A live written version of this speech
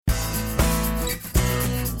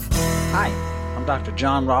I'm Dr.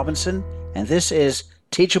 John Robinson, and this is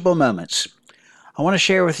Teachable Moments. I want to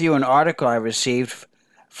share with you an article I received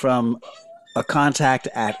from a contact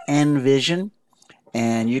at Nvision,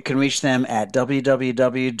 and you can reach them at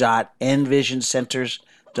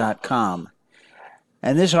www.nvisioncenters.com.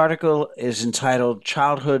 And this article is entitled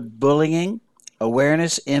Childhood Bullying,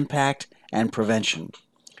 Awareness, Impact, and Prevention.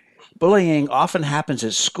 Bullying often happens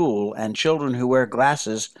at school, and children who wear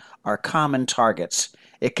glasses are common targets.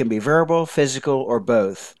 It can be verbal, physical, or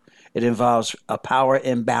both. It involves a power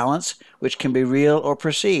imbalance, which can be real or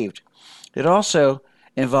perceived. It also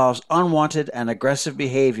involves unwanted and aggressive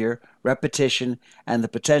behavior, repetition, and the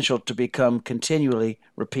potential to become continually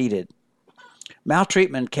repeated.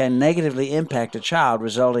 Maltreatment can negatively impact a child,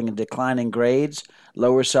 resulting in declining grades,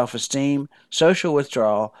 lower self-esteem, social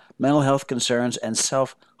withdrawal, mental health concerns, and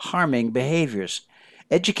self-harming behaviors.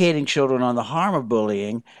 Educating children on the harm of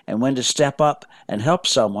bullying and when to step up and help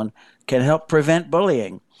someone can help prevent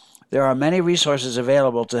bullying. There are many resources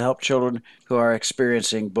available to help children who are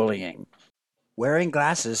experiencing bullying. Wearing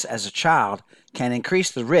glasses as a child can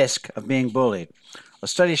increase the risk of being bullied. A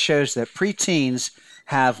study shows that preteens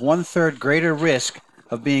have 1/3 greater risk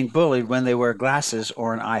of being bullied when they wear glasses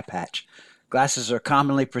or an eye patch. Glasses are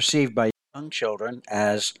commonly perceived by young children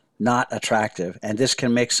as not attractive, and this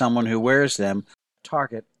can make someone who wears them a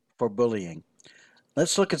target for bullying.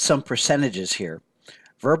 Let's look at some percentages here.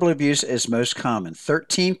 Verbal abuse is most common.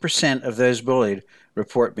 13% of those bullied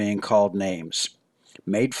report being called names,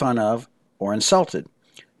 made fun of, or insulted.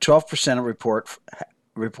 12%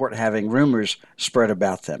 report having rumors spread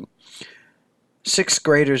about them. Sixth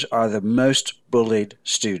graders are the most bullied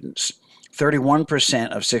students.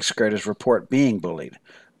 31% of sixth graders report being bullied.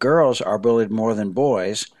 Girls are bullied more than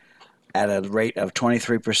boys at a rate of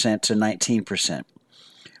 23% to 19%.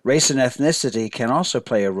 Race and ethnicity can also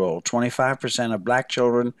play a role. 25% of black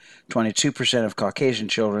children, 22% of Caucasian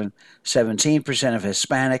children, 17% of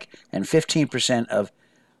Hispanic, and 15% of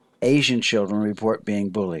Asian children report being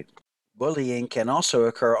bullied. Bullying can also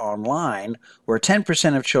occur online, where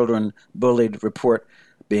 10% of children bullied report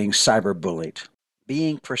being cyberbullied.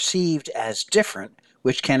 Being perceived as different,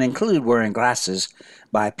 which can include wearing glasses,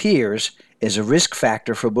 by peers is a risk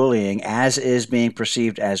factor for bullying, as is being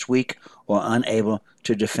perceived as weak or unable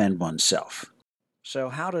to defend oneself. So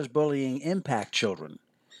how does bullying impact children?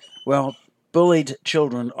 Well, bullied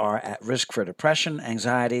children are at risk for depression,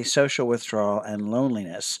 anxiety, social withdrawal, and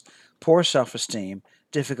loneliness, poor self-esteem,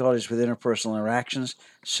 difficulties with interpersonal interactions,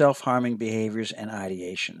 self-harming behaviors, and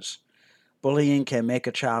ideations. Bullying can make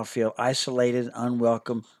a child feel isolated,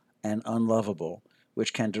 unwelcome, and unlovable,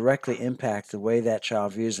 which can directly impact the way that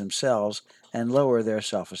child views themselves and lower their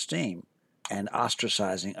self-esteem, and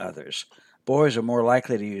ostracizing others. Boys are more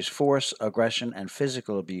likely to use force, aggression, and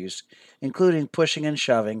physical abuse, including pushing and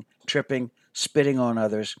shoving, tripping, spitting on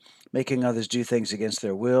others, making others do things against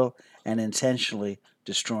their will, and intentionally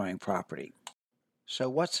destroying property. So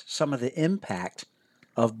what's some of the impact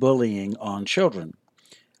of bullying on children?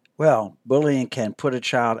 Well, bullying can put a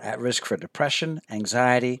child at risk for depression,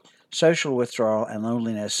 anxiety, social withdrawal and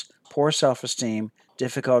loneliness, poor self-esteem,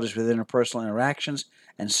 difficulties with interpersonal interactions,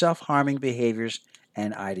 and self-harming behaviors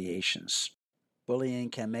and ideations. Bullying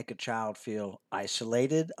can make a child feel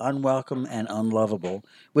isolated, unwelcome, and unlovable,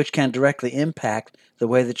 which can directly impact the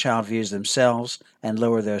way the child views themselves and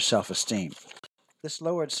lower their self-esteem. This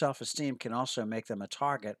lowered self-esteem can also make them a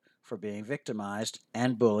target for being victimized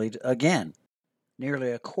and bullied again.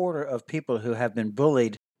 Nearly a quarter of people who have been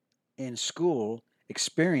bullied in school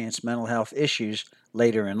experience mental health issues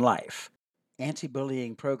later in life.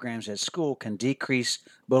 Anti-bullying programs at school can decrease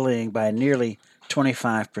bullying by nearly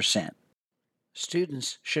 25%.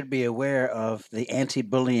 Students should be aware of the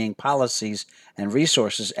anti-bullying policies and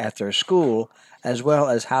resources at their school, as well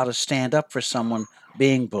as how to stand up for someone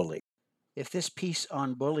being bullied. If this piece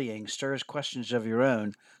on bullying stirs questions of your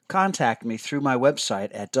own, contact me through my website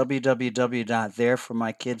at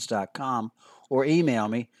www.thereformykids.com or email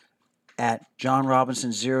me at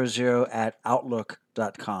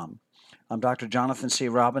johnrobinson00@outlook.com. I'm Dr. Jonathan C.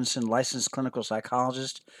 Robinson, licensed clinical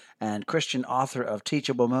psychologist and Christian author of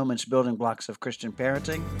Teachable Moments, Building Blocks of Christian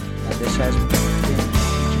Parenting, and this has been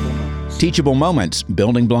Teachable Moments. Teachable Moments,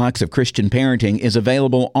 Building Blocks of Christian Parenting is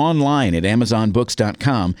available online at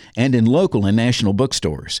amazonbooks.com and in local and national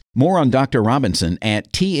bookstores. More on Dr. Robinson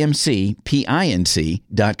at tmcpinc.com.